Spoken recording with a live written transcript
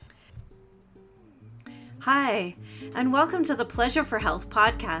Hi, and welcome to the Pleasure for Health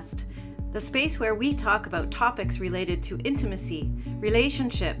podcast, the space where we talk about topics related to intimacy,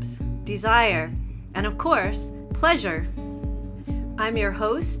 relationships, desire, and of course, pleasure. I'm your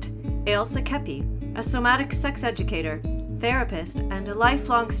host, Ailsa Kepi, a somatic sex educator, therapist, and a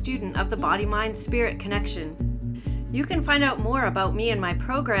lifelong student of the body-mind-spirit connection. You can find out more about me and my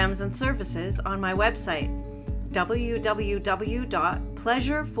programs and services on my website,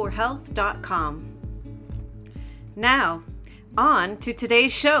 www.pleasureforhealth.com. Now, on to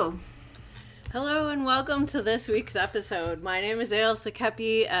today's show. Hello and welcome to this week's episode. My name is Ailsa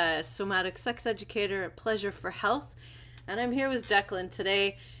Kepi, a somatic sex educator at Pleasure for Health, and I'm here with Declan.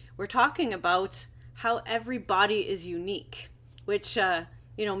 Today we're talking about how every body is unique, which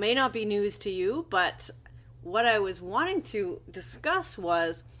may not be news to you, but what I was wanting to discuss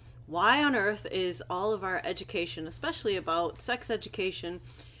was why on earth is all of our education, especially about sex education,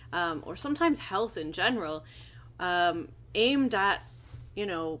 or sometimes health in general, aimed at,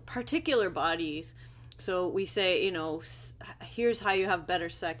 particular bodies. So we say, here's how you have better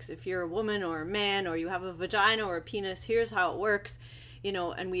sex. If you're a woman or a man, or you have a vagina or a penis, here's how it works,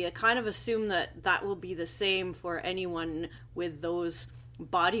 and we kind of assume that will be the same for anyone with those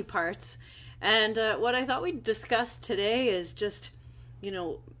body parts. And what I thought we'd discuss today is just,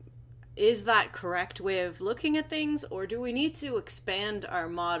 is that correct way of looking at things, or do we need to expand our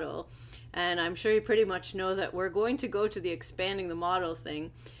model? And I'm sure you pretty much know that we're going to go to the expanding the model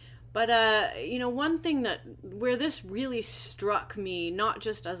thing. But, one thing where this really struck me, not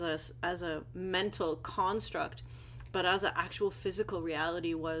just as a mental construct, but as an actual physical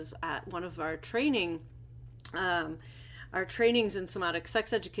reality, was at one of our trainings in somatic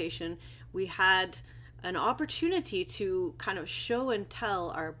sex education. We had an opportunity to kind of show and tell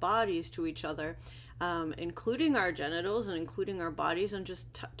our bodies to each other, including our genitals and including our bodies, and just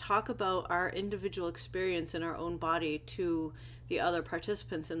talk about our individual experience in our own body to the other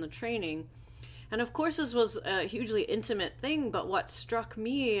participants in the training. And of course, this was a hugely intimate thing, but what struck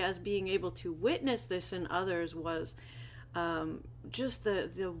me as being able to witness this in others was just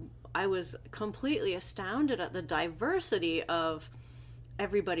I was completely astounded at the diversity of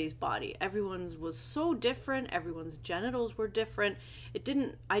everybody's body. Everyone's was so different. Everyone's genitals were different.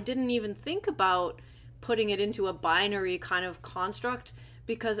 I didn't even think about putting it into a binary kind of construct,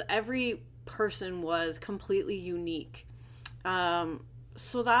 because every person was completely unique.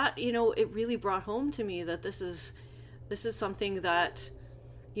 So that, it really brought home to me that this is something that,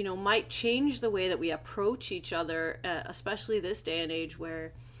 might change the way that we approach each other, especially this day and age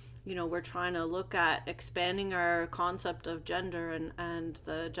where, we're trying to look at expanding our concept of gender and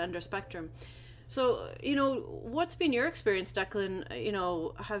the gender spectrum. So, what's been your experience, Declan?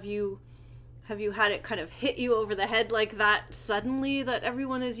 Have you had it kind of hit you over the head like that suddenly, that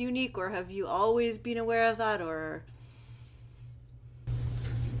everyone is unique, or have you always been aware of that, or?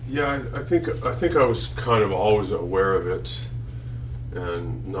 Yeah, I think I was kind of always aware of it,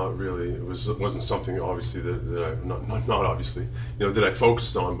 and not really. It wasn't something obviously that I not obviously that I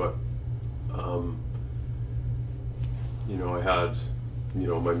focused on, but I had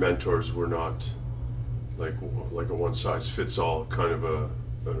my mentors were not like a one size fits all kind of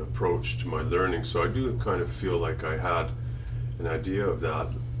an approach to my learning. So I do kind of feel like I had an idea of that.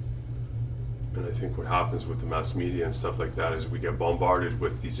 And I think what happens with the mass media and stuff like that is we get bombarded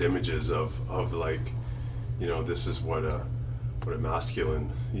with these images of like, this is what a masculine,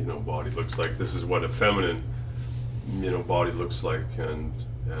 body looks like. This is what a feminine, body looks like. And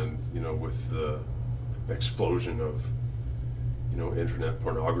with the explosion of, internet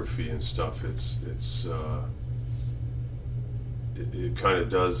pornography and stuff, it kind of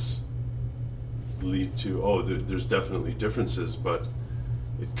does lead to, there's definitely differences, but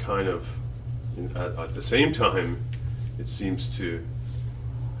it kind of, at the same time, it seems to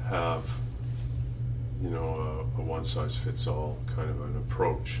have, a one-size-fits-all kind of an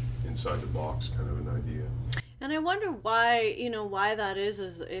approach, inside the box kind of an idea. And I wonder why, why that is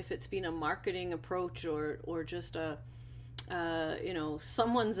if it's been a marketing approach or just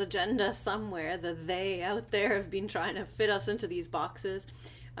someone's agenda somewhere, that they out there have been trying to fit us into these boxes.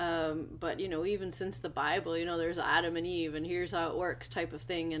 But, even since the Bible, there's Adam and Eve and here's how it works type of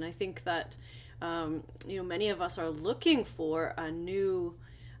thing. And I think that, many of us are looking for a new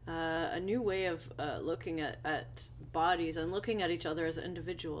way of looking at bodies and looking at each other as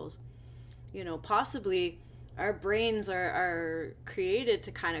individuals. Possibly our brains are created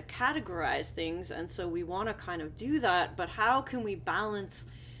to kind of categorize things, and so we want to kind of do that, but how can we balance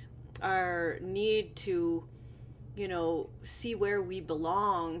our need to see where we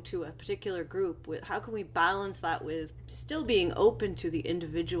belong to a particular group? With how can we balance that with still being open to the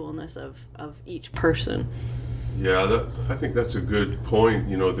individualness of each person? Yeah, I think that's a good point.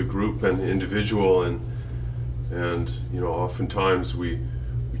 The group and the individual, and oftentimes we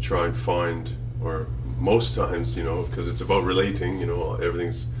try and find, or most times, because it's about relating.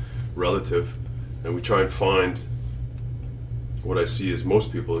 Everything's relative, and we try and find. What I see is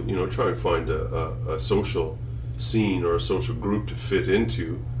most people, try and find a social scene or a social group to fit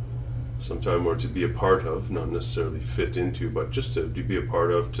into sometime, or to be a part of, not necessarily fit into, but just to be a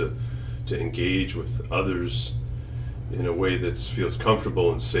part of, to engage with others in a way that feels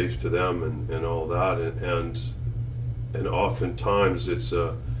comfortable and safe to them, and all that, and oftentimes it's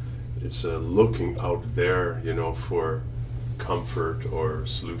a looking out there, for comfort or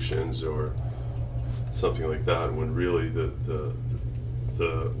solutions or something like that, when really the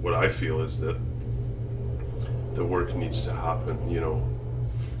what I feel is that the work needs to happen,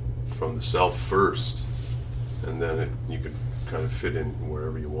 from the self first, and then you could kind of fit in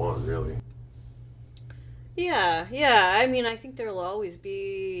wherever you want, really. Yeah. I mean, I think there will always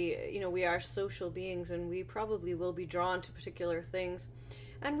be, we are social beings, and we probably will be drawn to particular things.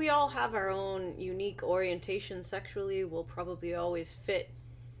 And we all have our own unique orientation sexually. We'll probably always fit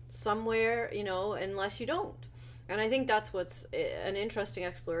somewhere, unless you don't. And I think that's what's an interesting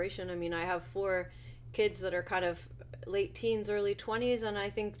exploration. I mean, I have 4 kids that are kind of late teens, early 20s, and I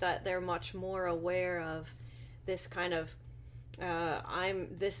think that they're much more aware of this kind of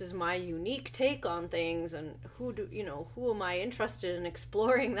this is my unique take on things, and who am I interested in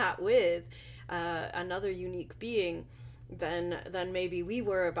exploring that with, another unique being than maybe we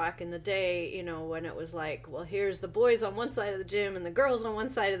were back in the day, when it was like, well, here's the boys on one side of the gym and the girls on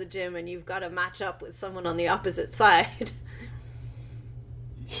one side of the gym, and you've got to match up with someone on the opposite side.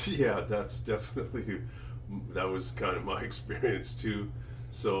 Yeah, that was kind of my experience too.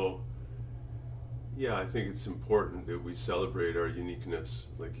 So yeah, I think it's important that we celebrate our uniqueness,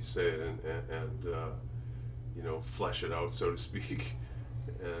 like you say, and flesh it out, so to speak.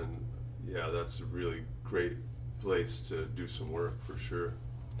 And yeah, that's a really great place to do some work, for sure.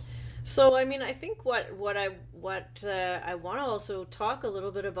 So, I mean, I think what I want to also talk a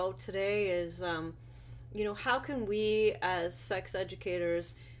little bit about today is, how can we as sex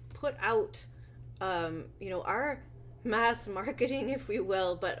educators put out, our mass marketing, if we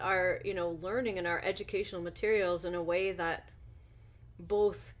will, but our, learning and our educational materials in a way that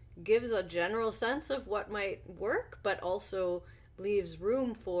both gives a general sense of what might work, but also leaves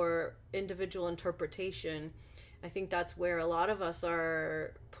room for individual interpretation. I think that's where a lot of us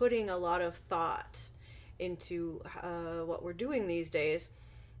are putting a lot of thought into what we're doing these days.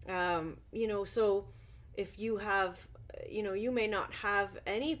 So if you have, you may not have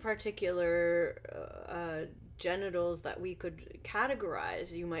any particular genitals that we could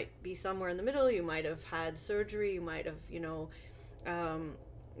categorize. You might be somewhere in the middle. You might have had surgery. You might have, you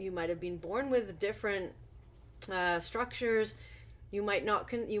might have been born with different structures. You might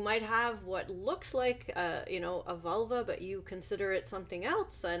not. You might have what looks like, a vulva, but you consider it something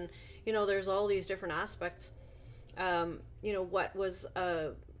else. And there's all these different aspects. What was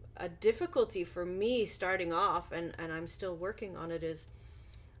a difficulty for me starting off, and I'm still working on it, is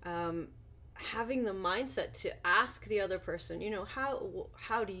having the mindset to ask the other person,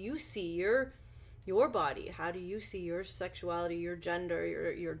 how do you see your body? How do you see your sexuality, your gender,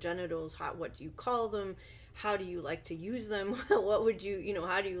 your genitals? What do you call them? How do you like to use them? What would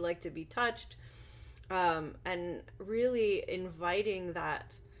how do you like to be touched? And really inviting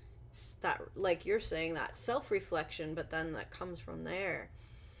that, like you're saying, that self-reflection, but then that comes from there.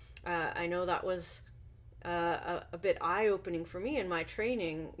 I know that was a bit eye-opening for me in my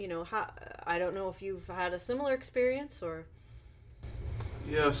training. I don't know if you've had a similar experience or...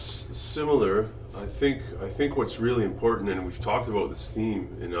 Yes, similar. I think what's really important, and we've talked about this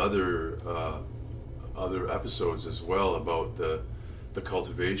theme in other episodes as well, about the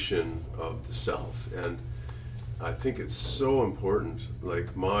cultivation of the self, and I think it's so important.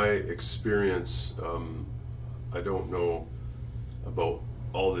 Like my experience, I don't know about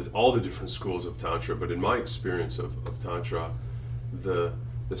all the different schools of Tantra, but in my experience of Tantra, the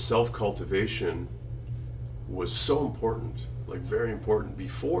self-cultivation was so important, like very important,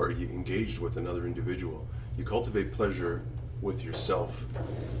 before you engaged with another individual. You cultivate pleasure with yourself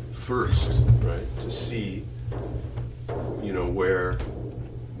first, right? To see,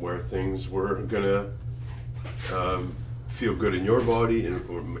 where things were gonna feel good in your body,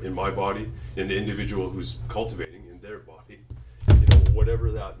 or in my body, in the individual who's cultivating in their body,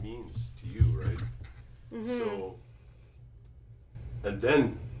 whatever that means to you, right? Mm-hmm. So, and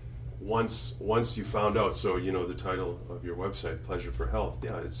then once you found out, so the title of your website, Pleasure for Health,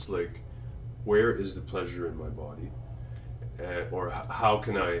 yeah, it's like, where is the pleasure in my body, or how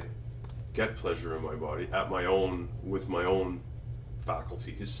can I get pleasure in my body with my own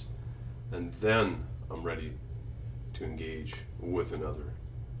faculties, and then I'm ready to engage with another.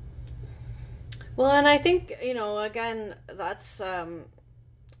 Well, and I think, again, that's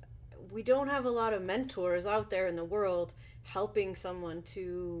we don't have a lot of mentors out there in the world helping someone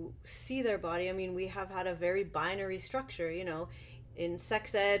to see their body. I mean, we have had a very binary structure, in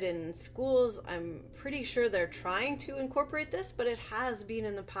sex ed and schools. I'm pretty sure they're trying to incorporate this, but it has been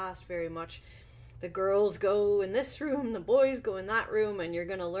in the past very much the girls go in this room, the boys go in that room, and you're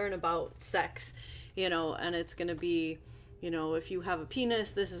going to learn about sex, and it's going to be, if you have a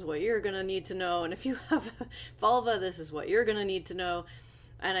penis, this is what you're going to need to know. And if you have a vulva, this is what you're going to need to know.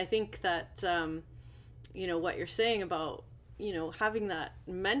 And I think that, what you're saying about, having that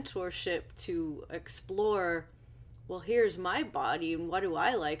mentorship to explore, well, here's my body and what do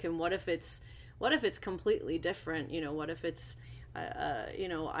I like? And what if it's completely different? What if it's,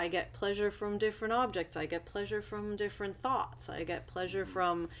 I get pleasure from different objects. I get pleasure from different thoughts. I get pleasure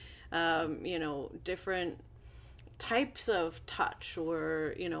from, different types of touch,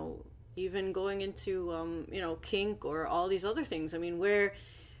 or, even going into, kink or all these other things. I mean, where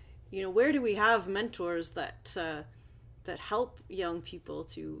do we have mentors that help young people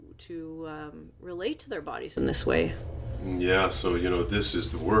to relate to their bodies in this way? Yeah, so, this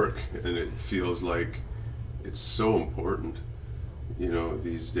is the work, and it feels like it's so important.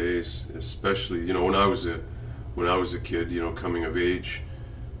 These days, especially, when I was a kid, coming of age,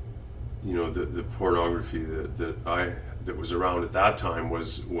 the pornography that was around at that time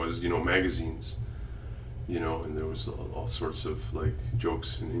was magazines, and there was all sorts of like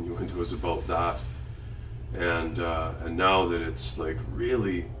jokes and innuendos about that, and now that it's like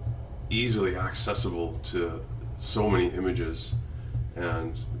really easily accessible to so many images,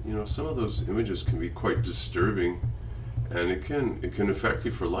 and some of those images can be quite disturbing. And it can affect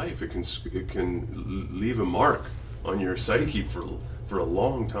you for life. It can leave a mark on your psyche for a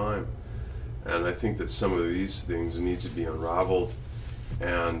long time. And I think that some of these things needs to be unraveled,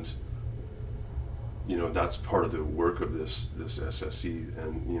 and that's part of the work of this SSE.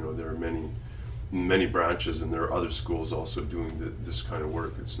 And there are many branches, and there are other schools also doing this kind of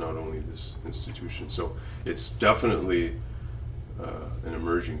work. It's not only this institution. So it's definitely an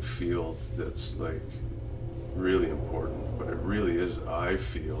emerging field that's like really important, but it really is, I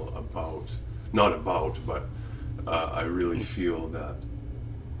feel, I really feel that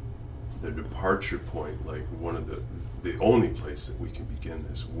the departure point, like one of the only place that we can begin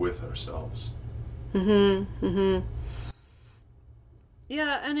is with ourselves. Yeah,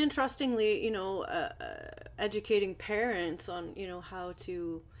 and interestingly, educating parents on, how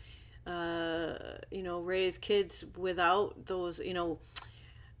to, raise kids without those,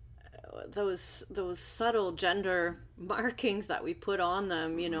 those subtle gender markings that we put on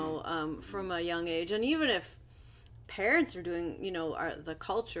them, from a young age. And even if parents are doing, the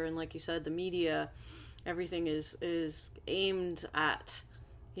culture, and like you said, the media, everything is aimed at,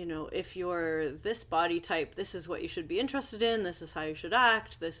 if you're this body type, this is what you should be interested in, this is how you should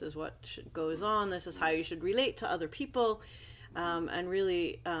act, this is what goes on, this is how you should relate to other people, and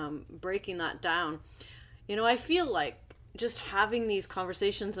really breaking that down. I feel like just having these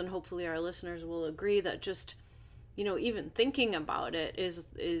conversations, and hopefully our listeners will agree that just, even thinking about it is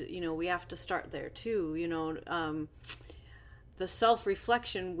we have to start there too. The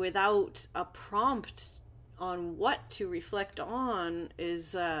self-reflection without a prompt on what to reflect on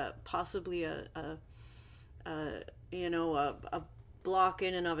is possibly a block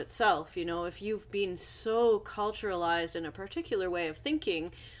in and of itself. If you've been so culturalized in a particular way of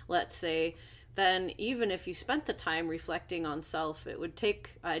thinking, let's say, then even if you spent the time reflecting on self, it would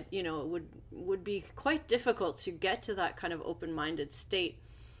take, it would be quite difficult to get to that kind of open-minded state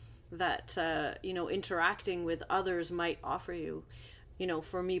that, interacting with others might offer you.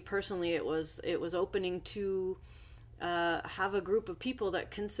 For me personally, it was opening to have a group of people that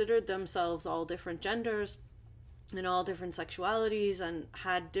considered themselves all different genders and all different sexualities, and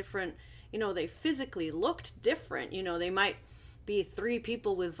had different, they physically looked different. They might be 3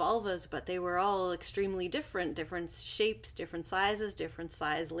 people with vulvas, but they were all extremely different shapes, different sizes, different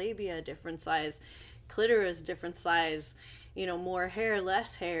size labia, different size clitoris, different size, more hair,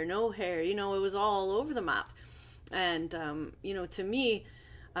 less hair, no hair, it was all over the map. And, to me,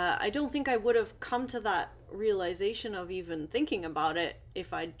 I don't think I would have come to that realization of even thinking about it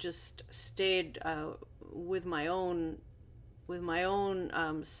if I just stayed with my own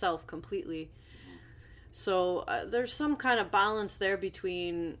self completely. So there's some kind of balance there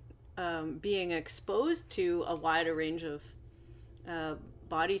between, being exposed to a wider range of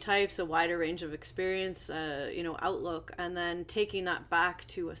body types, a wider range of experience, outlook, and then taking that back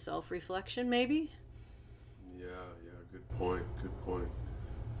to a self-reflection, maybe. Yeah, good point.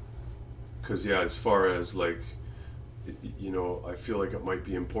 Because as far as like, I feel like it might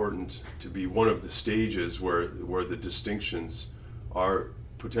be important to be one of the stages where the distinctions are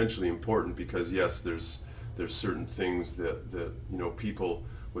potentially important, because yes, there's certain things that people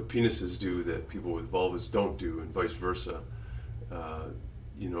with penises do that people with vulvas don't do, and vice versa.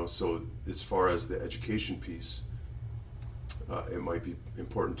 So as far as the education piece, it might be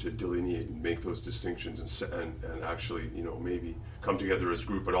important to delineate and make those distinctions and actually, maybe come together as a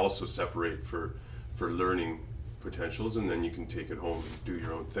group, but also separate for learning potentials, and then you can take it home and do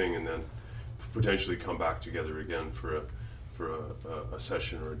your own thing, and then potentially come back together again for a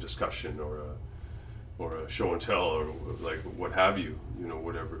session or a discussion or a show and tell, or like what have you,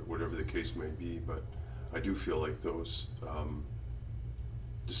 whatever the case may be. But I do feel like those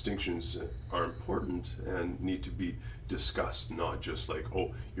distinctions are important and need to be discussed, not just like,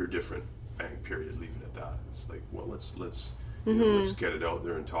 oh, you're different, bang, period, leave it at that. It's like, well, let's let's get it out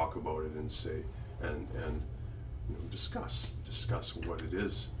there and talk about it and say and discuss what it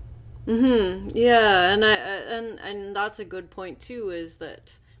is. Yeah, and that's a good point too, is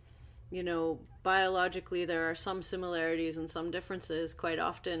that biologically there are some similarities and some differences. Quite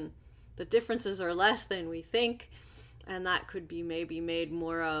often the differences are less than we think, and that could be maybe made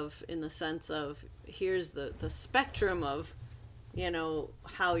more of in the sense of, here's the spectrum of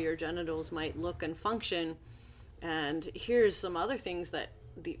how your genitals might look and function, and here's some other things that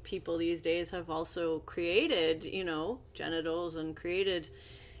the people these days have also created, genitals, and created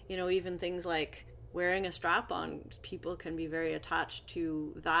even things like wearing a strap on. People can be very attached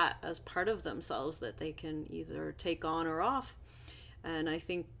to that as part of themselves that they can either take on or off. And I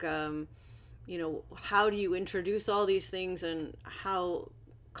think how do you introduce all these things, and how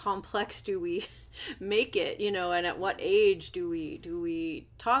complex do we make it, and at what age do we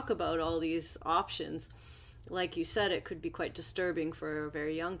talk about all these options? Like you said, it could be quite disturbing for a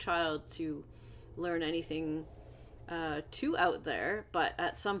very young child to learn anything too out there, but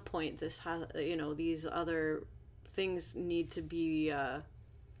at some point this has, these other things need to be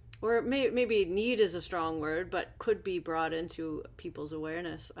or maybe need is a strong word, but could be brought into people's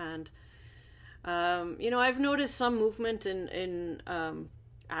awareness. And I've noticed some movement in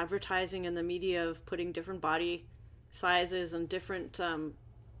advertising and the media of putting different body sizes and different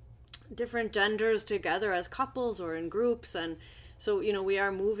genders together as couples or in groups, and so we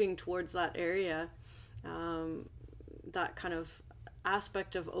are moving towards that area, that kind of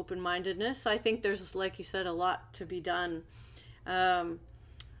aspect of open-mindedness. I think there's, like you said, a lot to be done.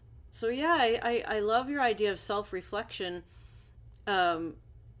 So yeah, I love your idea of self-reflection. I'm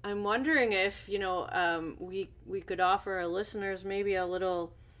wondering if we could offer our listeners maybe a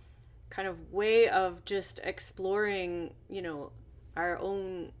little kind of way of just exploring our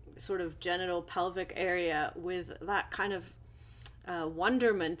own sort of genital pelvic area with that kind of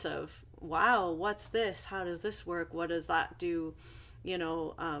wonderment of, wow, what's this? How does this work? What does that do?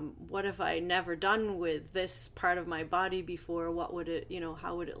 What have I never done with this part of my body before? What would it,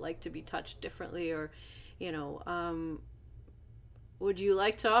 how would it like to be touched differently? Or, would you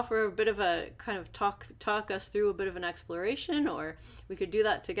like to offer a bit of a kind of talk us through a bit of an exploration, or we could do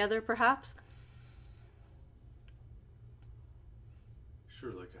that together perhaps?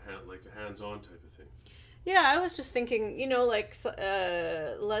 Sure, like a hands-on type of thing. Yeah, I was just thinking,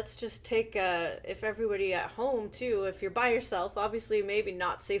 let's just take, if everybody at home too, if you're by yourself, obviously maybe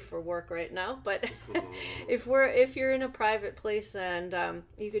not safe for work right now, but if you're in a private place, and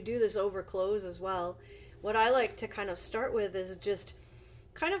you could do this over clothes as well. What I like to kind of start with is just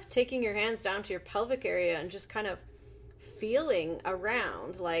kind of taking your hands down to your pelvic area and just kind of feeling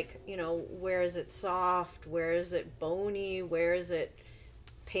around, like, where is it soft? Where is it bony? Where is it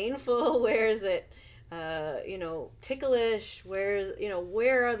painful? Where is it ticklish?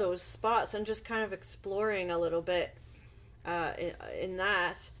 Where are those spots? And just kind of exploring a little bit in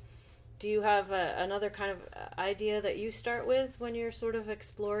that. Do you have another kind of idea that you start with when you're sort of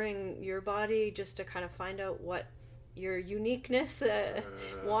exploring your body, just to kind of find out what your uniqueness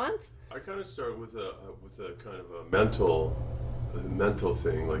wants? I kind of start with a kind of a mental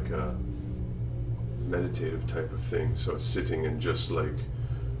thing, like a meditative type of thing. So it's sitting and just like,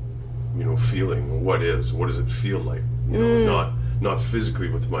 feeling what does it feel like? Not physically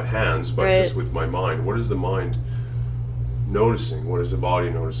with my hands, but right. Just with my mind. What is the mind noticing? What is the body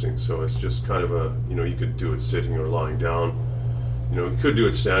noticing? So it's just kind of you could do it sitting or lying down. You could do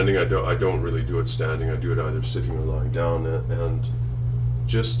it standing. I don't really do it standing. I do it either sitting or lying down, and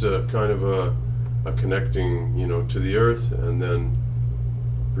just a kind of a connecting, to the earth, and then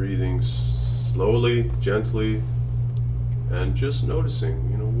breathing slowly, gently, and just noticing,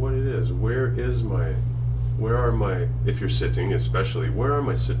 what it is. Where are my, if you're sitting especially, where are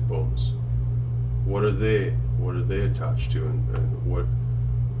my sit bones? What are they attached to, and what,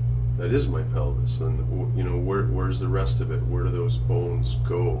 that is my pelvis, and where's the rest of it? Where do those bones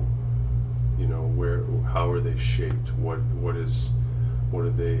go? How are they shaped? What are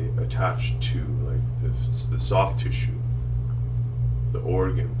they attached to? Like the soft tissue, the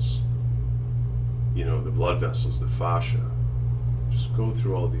organs, the blood vessels, the fascia. Just go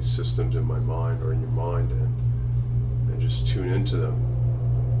through all these systems in my mind, or in your mind, and just tune into them.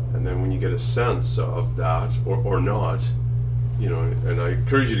 And then when you get a sense of that, or not, and I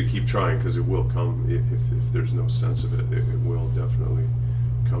encourage you to keep trying, because it will come. If there's no sense of it, it will definitely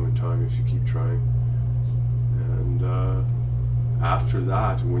come in time if you keep trying. And after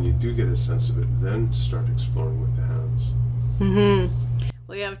that, when you do get a sense of it, then start exploring with the hands. Mm-hmm.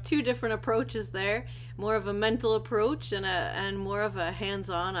 Well, you have two different approaches there. More of a mental approach and more of a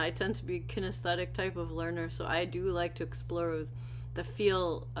hands-on. I tend to be a kinesthetic type of learner, so I do like to explore the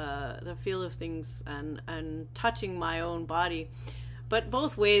feel of things and touching my own body. But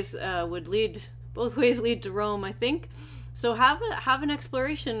both ways lead to Rome, I think. So have an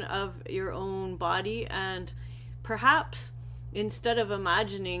exploration of your own body, and perhaps instead of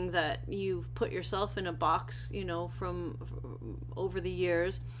imagining that you've put yourself in a box, from over the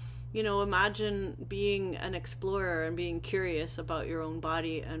years, imagine being an explorer and being curious about your own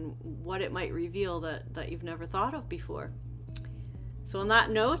body and what it might reveal that you've never thought of before. So on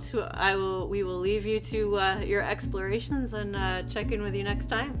that note, we will leave you to your explorations, and check in with you next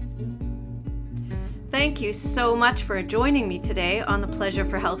time. Thank you so much for joining me today on the Pleasure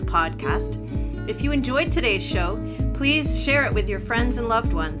for Health podcast. If you enjoyed today's show, please share it with your friends and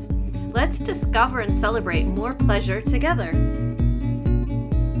loved ones. Let's discover and celebrate more pleasure together.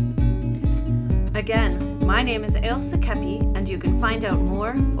 Again, my name is Ailsa Kepi, and you can find out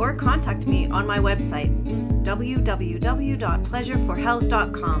more or contact me on my website,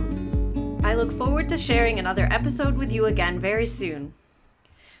 www.pleasureforhealth.com. I look forward to sharing another episode with you again very soon.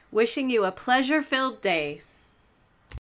 Wishing you a pleasure-filled day.